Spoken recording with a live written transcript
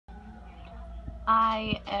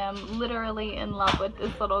I am literally in love with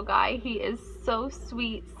this little guy. He is so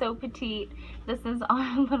sweet, so petite. This is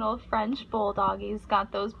our little French Bulldog. He's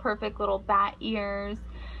got those perfect little bat ears,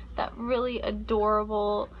 that really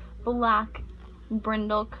adorable black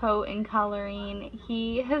brindle coat and coloring.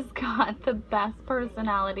 He has got the best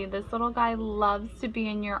personality. This little guy loves to be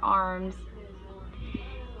in your arms.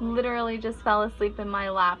 Literally just fell asleep in my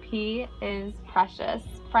lap. He is precious.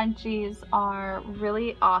 Frenchies are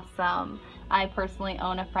really awesome. I personally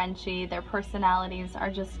own a Frenchie. Their personalities are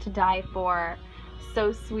just to die for.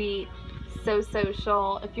 So sweet, so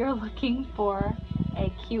social. If you're looking for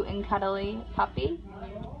a cute and cuddly puppy,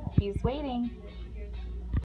 he's waiting.